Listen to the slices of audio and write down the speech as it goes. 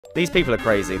These people are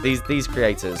crazy. These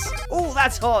creators. Oh,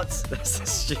 that's hot. That's the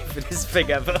stupidest thing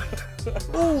ever.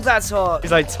 Oh, that's hot.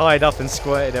 He's like tied up and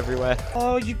squirted everywhere.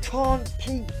 Oh, you can't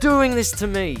keep doing this to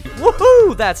me.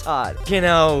 Woohoo, that's hot. You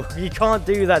know, you can't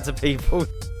do that to people.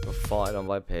 Got fired on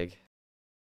by a pig.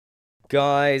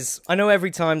 Guys, I know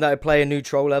every time that I play a new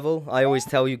troll level, I always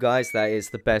tell you guys that it's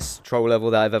the best troll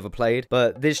level that I've ever played.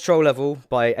 But this troll level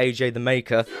by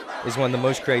AjTheMaker is one of the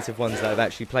most creative ones that I've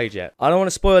actually played yet. I don't want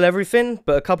to spoil everything,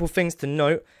 but a couple things to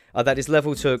note are that this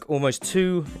level took almost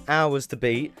 2 hours to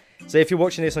beat. So if you're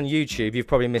watching this on YouTube, you've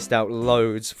probably missed out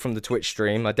loads from the Twitch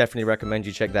stream. I definitely recommend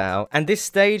you check that out. And this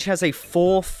stage has a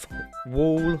 4th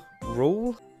wall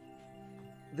rule.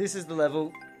 This is the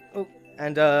level. Oh.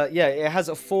 And, yeah, it has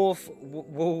a 4th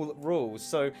wall rule.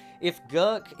 So, if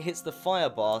Gurk hits the fire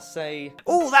bar, say...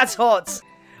 Oh, that's hot!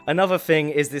 Another thing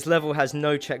is this level has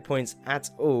no checkpoints at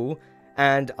all.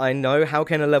 And I know, how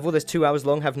can a level that's 2 hours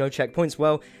long have no checkpoints?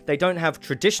 Well, they don't have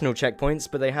traditional checkpoints,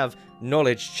 but they have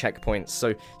knowledge checkpoints.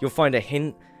 So, you'll find a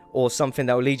hint or something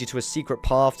that will lead you to a secret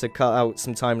path to cut out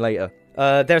some time later.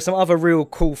 There are some other real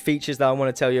cool features that I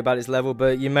want to tell you about this level,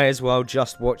 but you may as well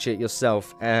just watch it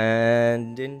yourself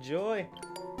and enjoy.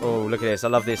 Oh, look at this. I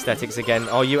love the aesthetics again.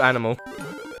 Oh, you animal.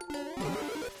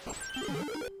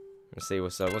 Let's see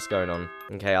what's going on.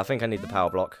 Okay, I think I need the power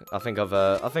block. I think I've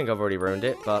already ruined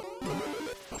it, but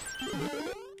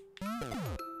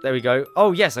there we go.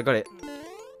 Oh, yes, I got it.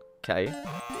 Okay.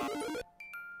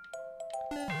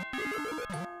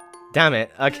 Damn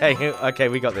it. Okay, okay,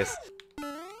 we got this.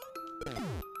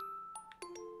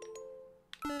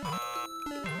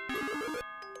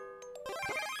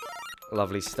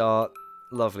 Lovely start.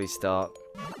 Lovely start.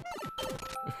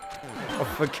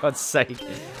 Oh, for God's sake.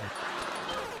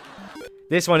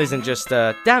 This one isn't just,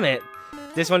 damn it!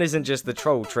 This one isn't just the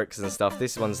troll tricks and stuff.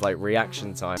 This one's like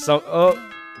reaction time. So, oh,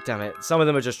 damn it. Some of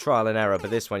them are just trial and error, but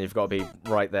this one you've got to be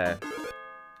right there.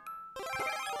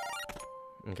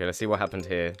 Okay, let's see what happened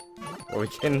here. Or we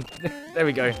can... There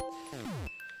we go.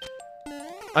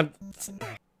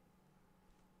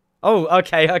 Oh,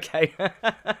 okay, okay.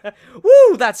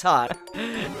 Woo, that's hard.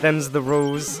 Them's the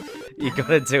rules. You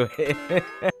gotta do it.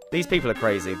 These people are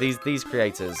crazy. These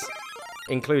creators,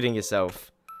 including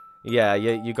yourself. Yeah,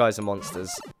 you guys are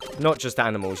monsters. Not just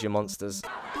animals, you're monsters.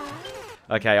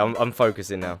 Okay, I'm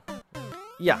focusing now.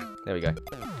 Yeah, there we go.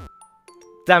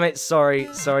 Damn it, sorry.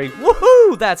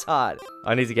 Woohoo, that's hard.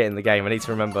 I need to get in the game. I need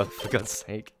to remember, for God's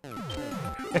sake.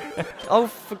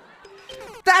 Oh,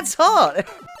 that's hard.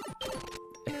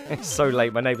 It's so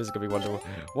late, my neighbours are going to be wondering,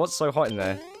 what's so hot in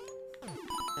there?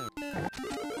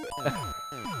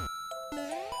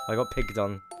 I got pigged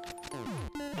on.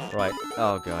 Right,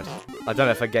 oh god. I don't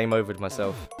know if I game overed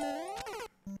myself.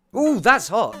 Ooh, that's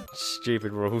hot!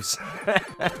 Stupid rules. Now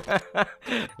I've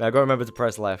got to remember to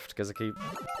press left, because I keep...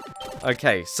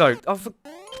 Okay, so... Oh, for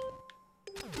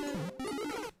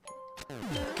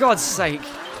God's sake!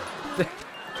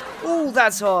 Ooh,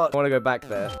 that's hot! I want to go back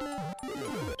there.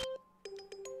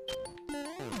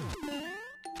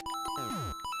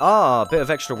 Ah, a bit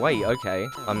of extra weight, okay.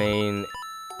 I mean...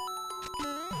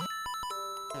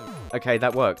 Okay,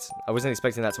 that worked. I wasn't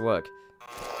expecting that to work.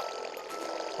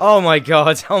 Oh my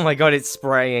god, it's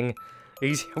spraying.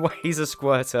 He's a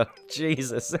squirter.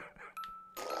 Jesus.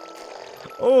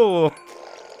 Oh!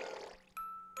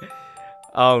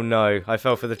 Oh no, I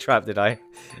fell for the trap, did I?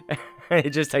 It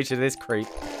just takes you to this creep.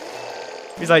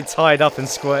 He's like tied up and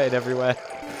squirted everywhere.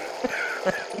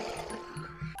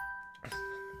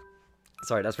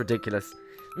 Sorry, that's ridiculous.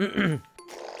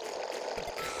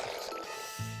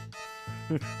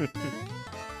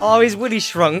 Oh, his willy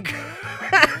shrunk.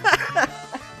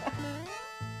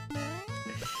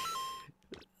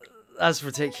 That's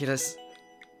ridiculous.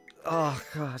 Oh,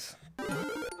 God.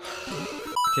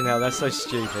 You know, that's so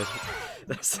stupid.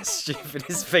 That's the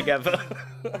stupidest thing ever.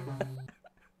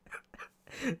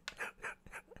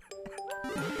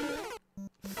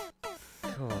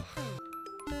 Oh.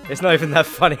 It's not even that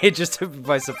funny, it just took me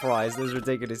by surprise. It was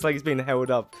ridiculous. It's like he's being held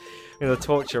up in a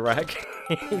torture rack.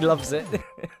 He loves it.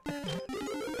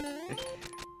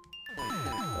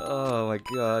 Oh my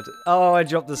god. Oh, I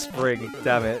dropped the spring.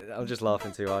 Damn it. I'm just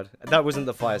laughing too hard. That wasn't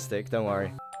the fire stick, don't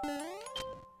worry.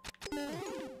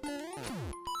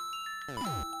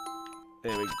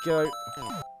 There we go.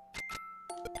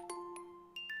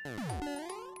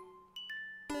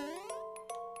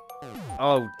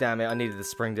 Oh, damn it. I needed the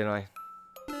spring, didn't I?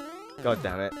 God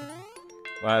damn it.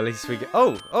 Well, at least we get...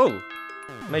 Oh! Oh!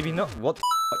 Maybe not. What the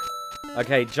fuck?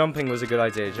 Okay, jumping was a good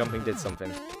idea. Jumping did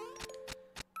something.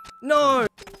 No!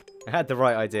 I had the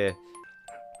right idea.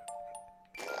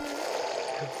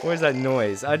 What is that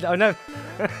noise? I know...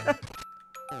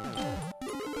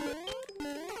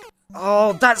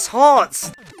 Oh, that's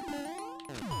hot!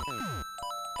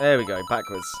 There we go,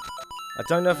 backwards. I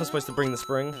don't know if I'm supposed to bring the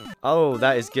spring. Oh,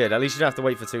 that is good. At least you don't have to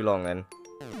wait for too long then.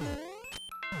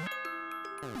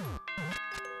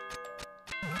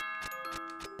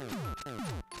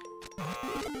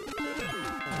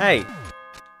 Hey!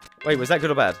 Wait, was that good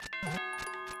or bad?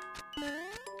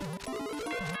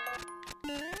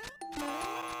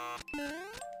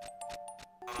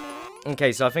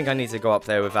 Okay, so I think I need to go up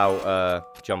there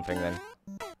without jumping then.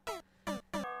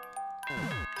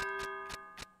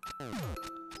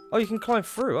 Oh, you can climb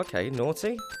through. Okay,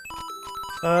 naughty.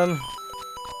 No,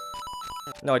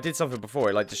 I did something before.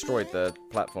 It, like, destroyed the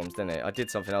platforms, didn't it? I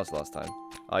did something else last time.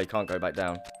 Oh, you can't go back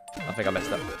down. I think I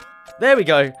messed up. There we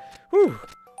go! Whew!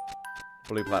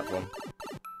 Blue platform.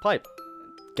 Pipe.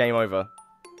 Game over.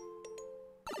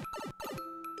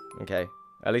 Okay.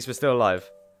 At least we're still alive.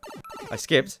 I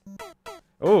skipped.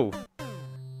 Oh!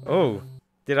 Oh!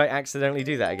 Did I accidentally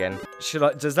do that again? Should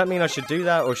I? Does that mean I should do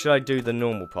that, or should I do the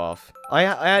normal path? I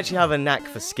actually have a knack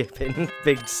for skipping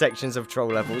big sections of troll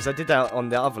levels. I did that on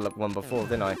the other one before,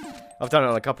 didn't I? I've done it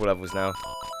on a couple levels now.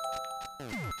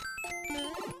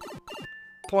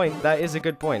 Point. That is a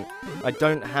good point. I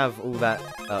don't have all that.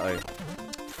 Uh-oh.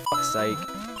 Fuck's sake.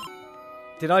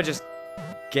 Did I just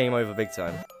game over big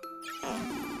time?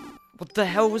 What the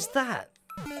hell was that?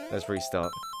 Let's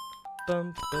restart.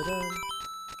 Bum, ba-dum.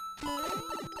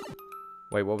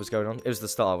 Wait, what was going on? It was the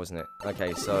star, wasn't it?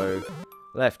 Okay, so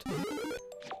left,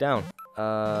 down.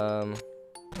 Oh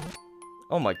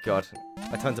my god,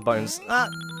 I turned to bones. Ah!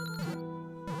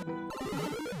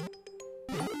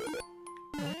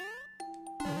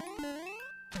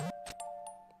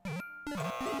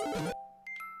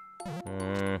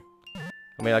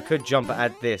 I mean, I could jump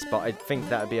at this, but I think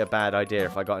that would be a bad idea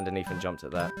if I got underneath and jumped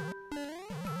at that.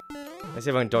 Let's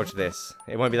see if I can dodge this.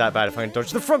 It won't be that bad if I can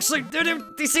dodge the frog sleep. Do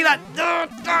you see that? Oh,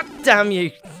 damn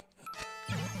you.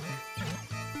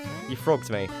 You frogged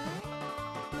me.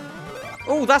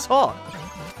 Oh, that's hot.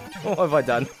 What have I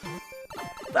done?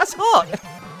 That's hot.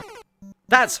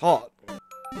 That's hot.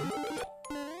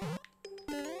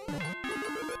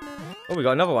 Oh, we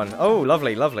got another one. Oh,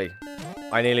 lovely, lovely.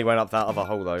 I nearly went up that other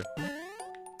hole, though.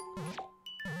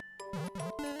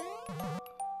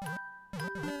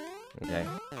 Okay.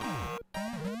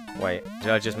 Wait, did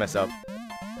I just mess up?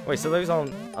 Wait, so those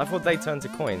aren't... I thought they turned to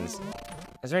coins.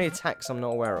 Is there any attacks I'm not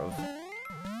aware of?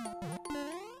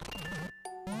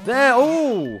 There!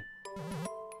 Oh!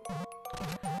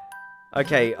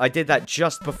 Okay, I did that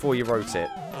just before you wrote it.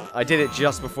 I did it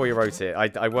just before you wrote it.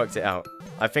 I worked it out.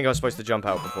 I think I was supposed to jump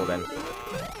out before then.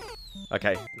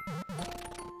 Okay.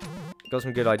 Got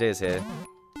some good ideas here.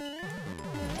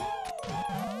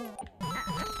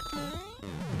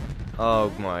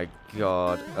 Oh my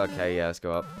god. Okay, yeah, let's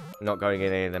go up. I'm not going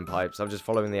in any of them pipes. I'm just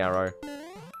following the arrow.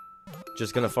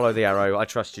 Just gonna follow the arrow. I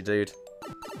trust you, dude.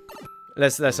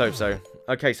 Let's hope so.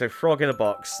 Okay, so frog in a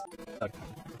box.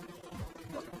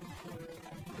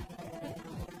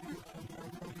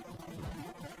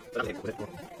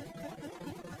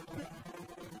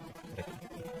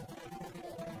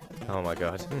 Oh my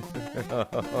god.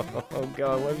 Oh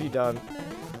god, what have you done?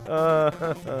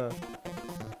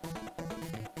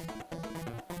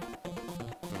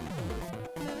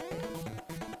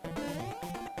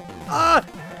 Ah!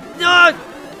 No!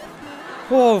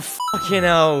 Oh, fucking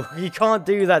hell. You can't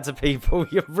do that to people.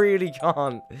 You really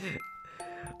can't.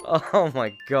 Oh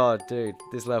my god, dude.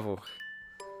 This level.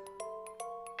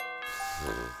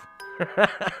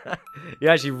 You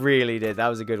actually really did. That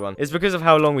was a good one. It's because of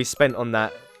how long we spent on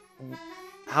that.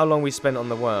 How long we spent on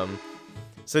the worm.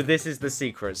 So this is the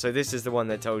secret. So this is the one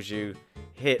that tells you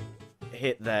hit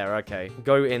there. Okay.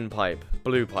 Go in pipe.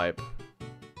 Blue pipe.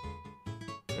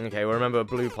 Okay, well remember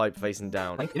blue pipe facing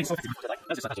down.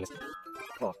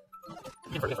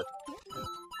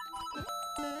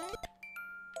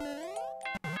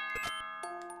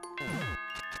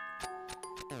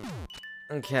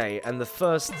 Okay, and the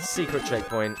first secret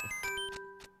checkpoint.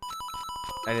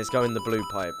 And it's going the blue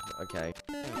pipe. Okay.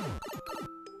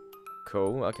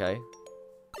 Cool, okay.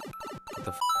 What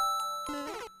the f?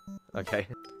 Okay.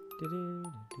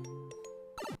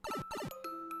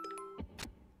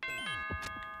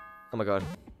 Oh my god.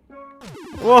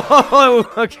 Whoa!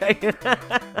 Okay.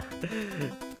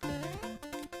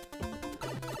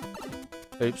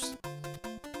 Oops.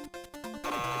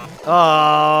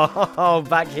 Oh,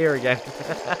 back here again.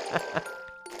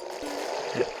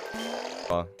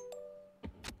 Oh,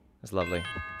 that's lovely.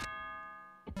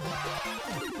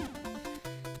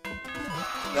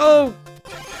 Oh!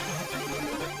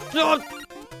 God!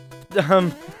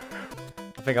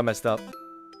 I think I messed up.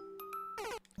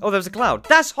 Oh, there was a cloud.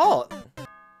 That's hot!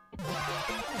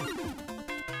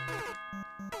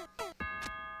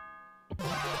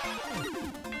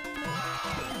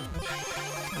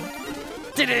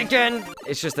 Did it again!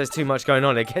 It's just there's too much going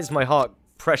on. It gets my heart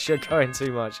pressure going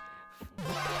too much.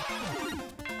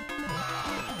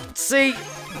 See?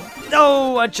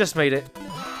 No, I just made it.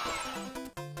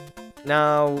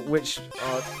 Now, which...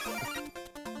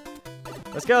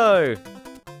 let's go!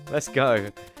 Let's go.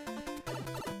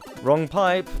 Wrong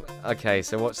pipe. Okay,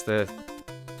 so what's the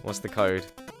code?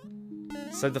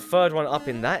 So the third one up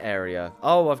in that area.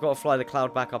 Oh, I've got to fly the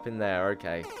cloud back up in there.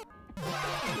 Okay.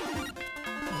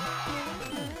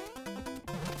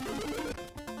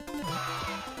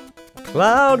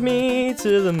 Cloud me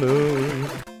to the moon.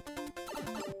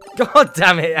 God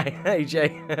damn it,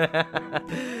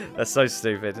 AJ. That's so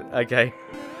stupid. Okay.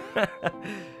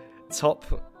 Top.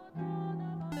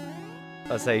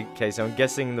 I say, okay, so I'm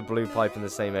guessing the blue pipe in the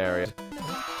same area.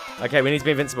 Okay, we need to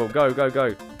be invincible. Go, go,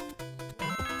 go.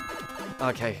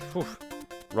 Okay. Whew.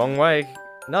 Wrong way.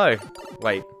 No.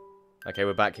 Wait. Okay,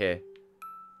 we're back here.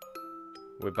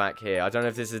 We're back here. I don't know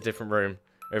if this is a different room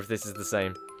or if this is the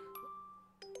same.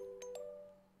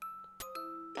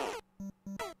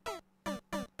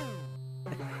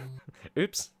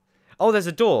 Oops. Oh, there's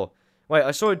a door. Wait,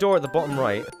 I saw a door at the bottom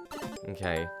right.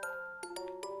 Okay.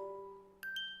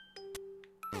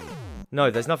 No,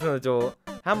 there's nothing on the door.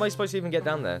 How am I supposed to even get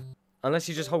down there? Unless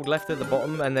you just hold left at the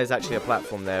bottom and there's actually a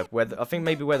platform there. Where I think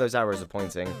maybe where those arrows are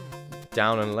pointing.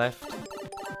 Down and left.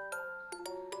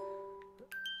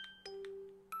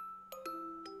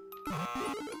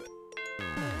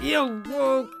 Yo,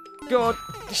 oh, God.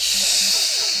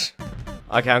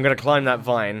 Okay, I'm going to climb that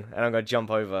vine, and I'm going to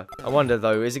jump over. I wonder,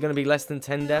 though, is it going to be less than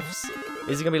 10 deaths?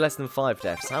 Is it going to be less than 5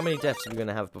 deaths? How many deaths are we going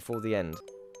to have before the end?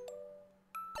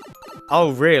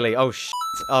 Oh, really? Oh, shit.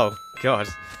 Oh, God.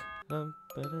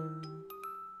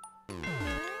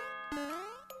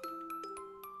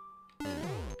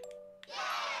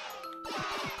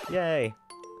 Yay.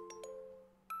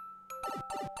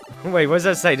 Wait, what does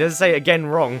that say? Does it say again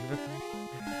wrong?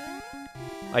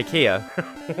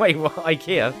 IKEA. Wait, what?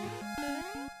 IKEA?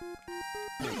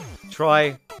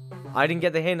 Try. I didn't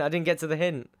get the hint. I didn't get to the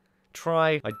hint.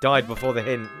 Try. I died before the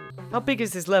hint. How big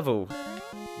is this level?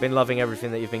 Been loving everything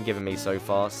that you've been giving me so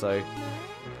far, so...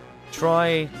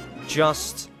 Try,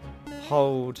 just,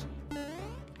 hold.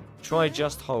 Try,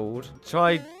 just hold.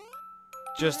 Try,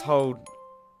 just hold.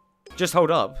 Just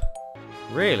hold up.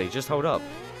 Really? Just hold up.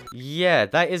 Yeah,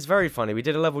 that is very funny. We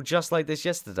did a level just like this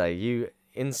yesterday. You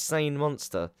insane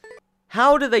monster.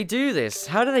 How do they do this?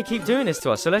 How do they keep doing this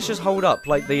to us? So let's just hold up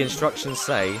like the instructions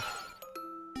say.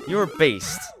 You're a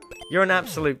beast. You're an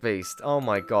absolute beast. Oh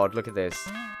my god, look at this.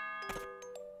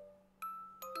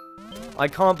 I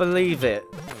can't believe it.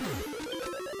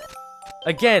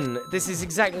 Again, this is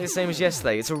exactly the same as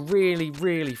yesterday. It's a really,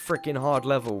 really freaking hard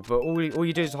level, but all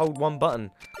you do is hold one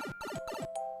button.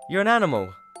 You're an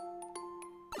animal.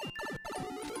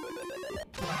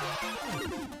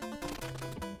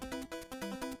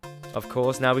 Of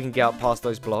course, now we can get up past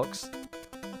those blocks.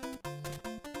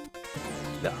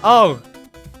 Oh!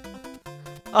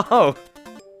 Oh!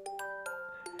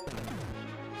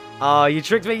 Oh, you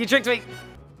tricked me, you tricked me!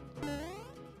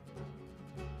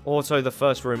 Auto the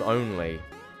first room only.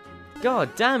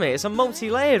 God damn it, it's a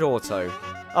multi-layered auto.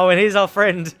 Oh, and here's our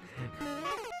friend.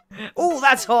 Oh,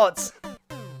 that's hot!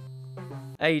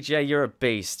 AJ, you're a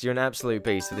beast. You're an absolute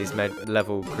beast with these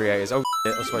level creators. Oh,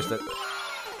 shit, I'm supposed to...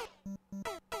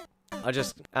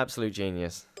 absolute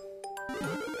genius.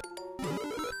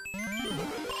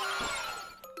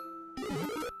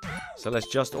 So let's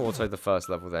just auto the first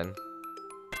level then.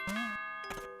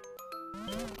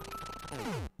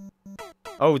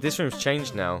 Oh, this room's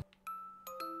changed now.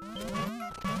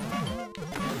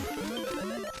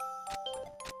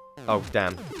 Oh,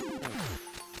 damn.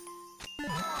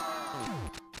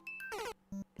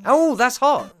 Oh, that's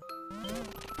hot!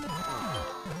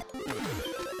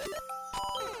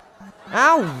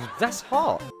 Ow, that's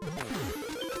hot!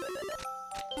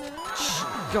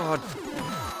 God.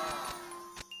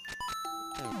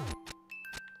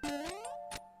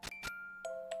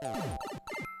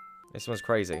 This one's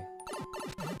crazy.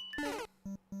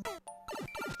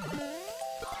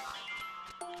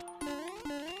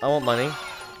 I want money.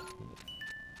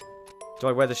 Do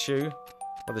I wear the shoe?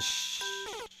 Or the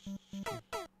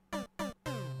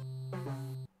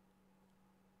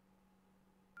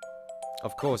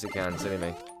Of course it can, silly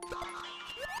me.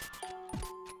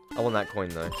 I want that coin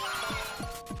though.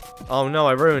 Oh no,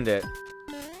 I ruined it.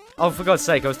 Oh, for God's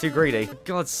sake, I was too greedy. For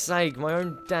God's sake, my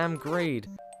own damn greed.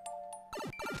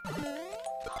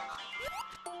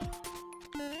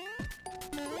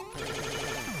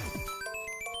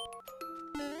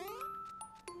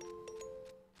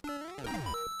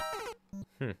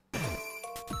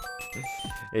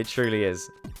 It truly is.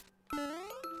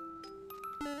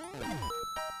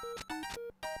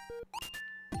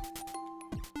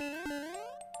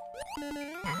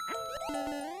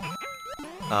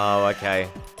 Oh, okay.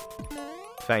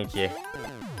 Thank you.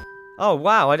 Oh,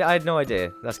 wow. I had no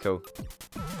idea. That's cool.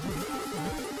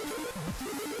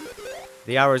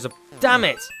 The arrows are... Damn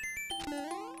it!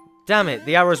 Damn it.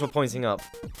 The arrows were pointing up.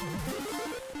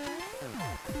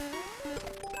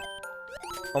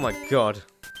 Oh, my God.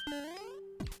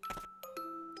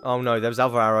 Oh, no. There was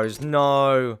other arrows.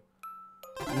 No.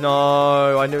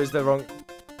 No. I knew it was the wrong...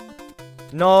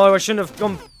 No, I shouldn't have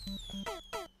gone...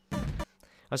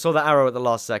 I saw that arrow at the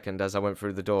last second as I went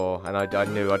through the door, and I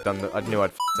knew I'd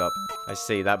f***ed up. I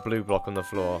see that blue block on the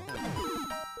floor.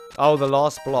 Oh, the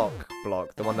last block,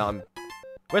 the one that I'm...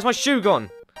 Where's my shoe gone?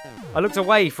 I looked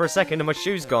away for a second and my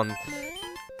shoe's gone.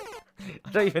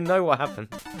 I don't even know what happened.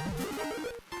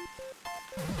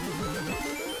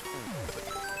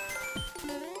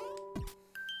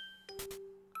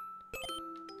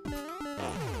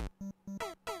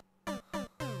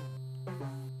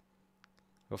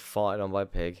 Got farted on by a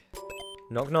pig.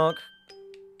 Knock knock.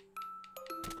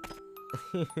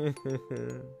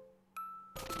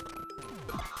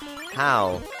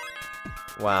 How?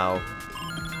 Wow.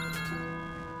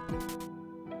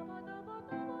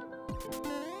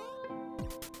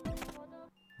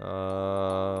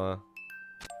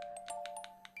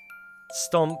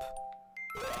 Stomp.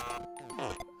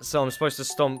 So I'm supposed to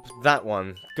stomp that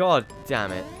one. God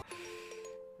damn it.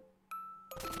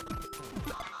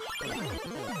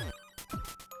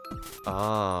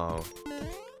 Oh.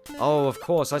 Oh, of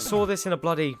course. I saw this in a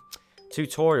bloody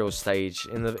tutorial stage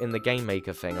in the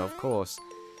AjTheMaker thing, of course.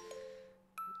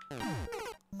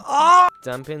 Oh!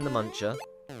 Jump in the muncher.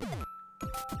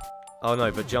 Oh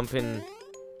no, but jump in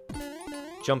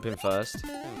first.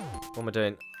 What am I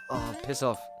doing? Oh, piss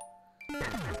off.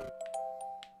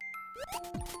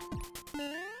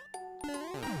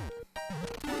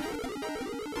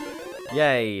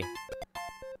 Yay.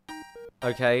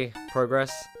 Okay,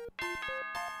 progress.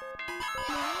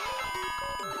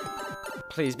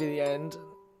 Please be the end.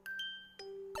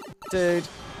 Dude.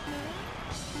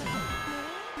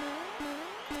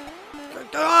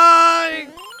 Die!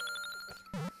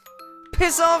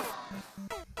 Piss off!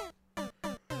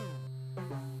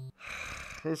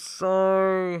 It's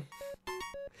so...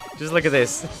 Just look at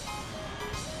this.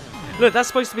 Look, that's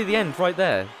supposed to be the end right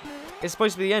there. It's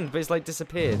supposed to be the end, but it's like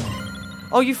disappeared.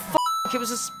 Oh, you f***! It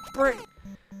was a sprint!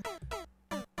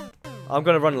 I'm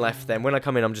gonna run left then. When I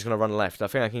come in, I'm just gonna run left. I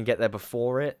think I can get there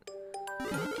before it.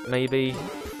 Maybe.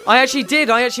 I actually did!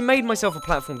 I actually made myself a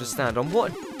platform to stand on.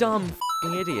 What a dumb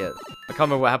f***ing idiot. I can't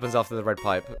remember what happens after the red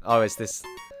pipe. Oh, it's this.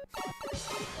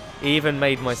 Even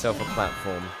made myself a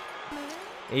platform.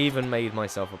 Even made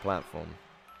myself a platform.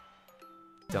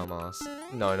 Dumbass.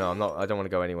 No, no, I'm not. I don't want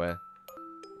to go anywhere.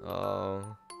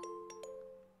 Oh.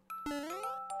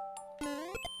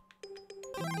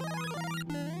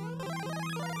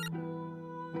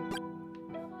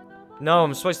 No,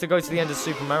 I'm supposed to go to the end of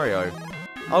Super Mario.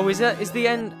 Oh, is the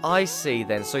end? I see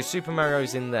then. So Super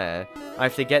Mario's in there. I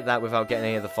have to get that without getting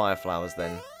any of the fire flowers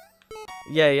then.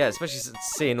 Yeah, yeah, especially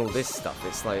seeing all this stuff.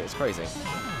 It's like, it's crazy.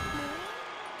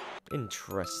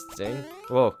 Interesting.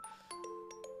 Whoa.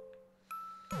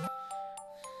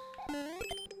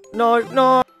 No,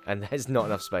 no! And there's not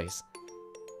enough space.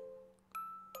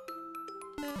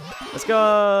 Let's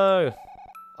go!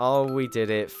 Oh, we did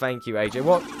it. Thank you, AJ.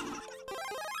 What?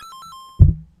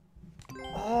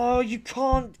 Oh, you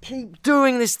can't keep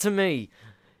doing this to me.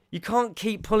 You can't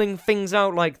keep pulling things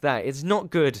out like that. It's not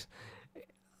good.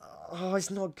 Oh,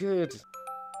 it's not good.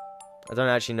 I don't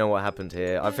actually know what happened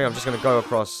here. I think I'm just going to go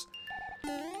across.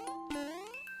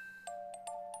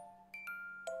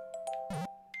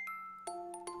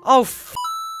 Oh, f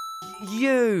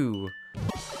you.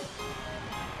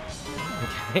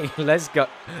 Okay, let's go.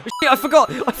 Shit, I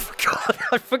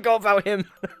forgot about him.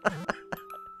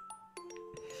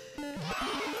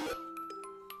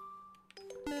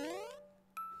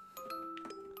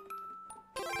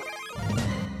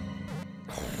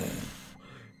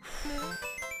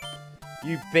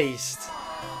 You beast.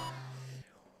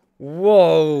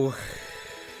 Whoa.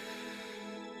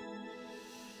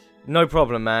 No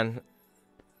problem, man.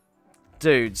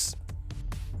 Dudes.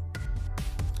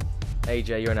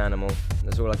 AJ, you're an animal.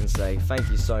 That's all I can say. Thank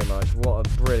you so much. What a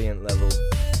brilliant level.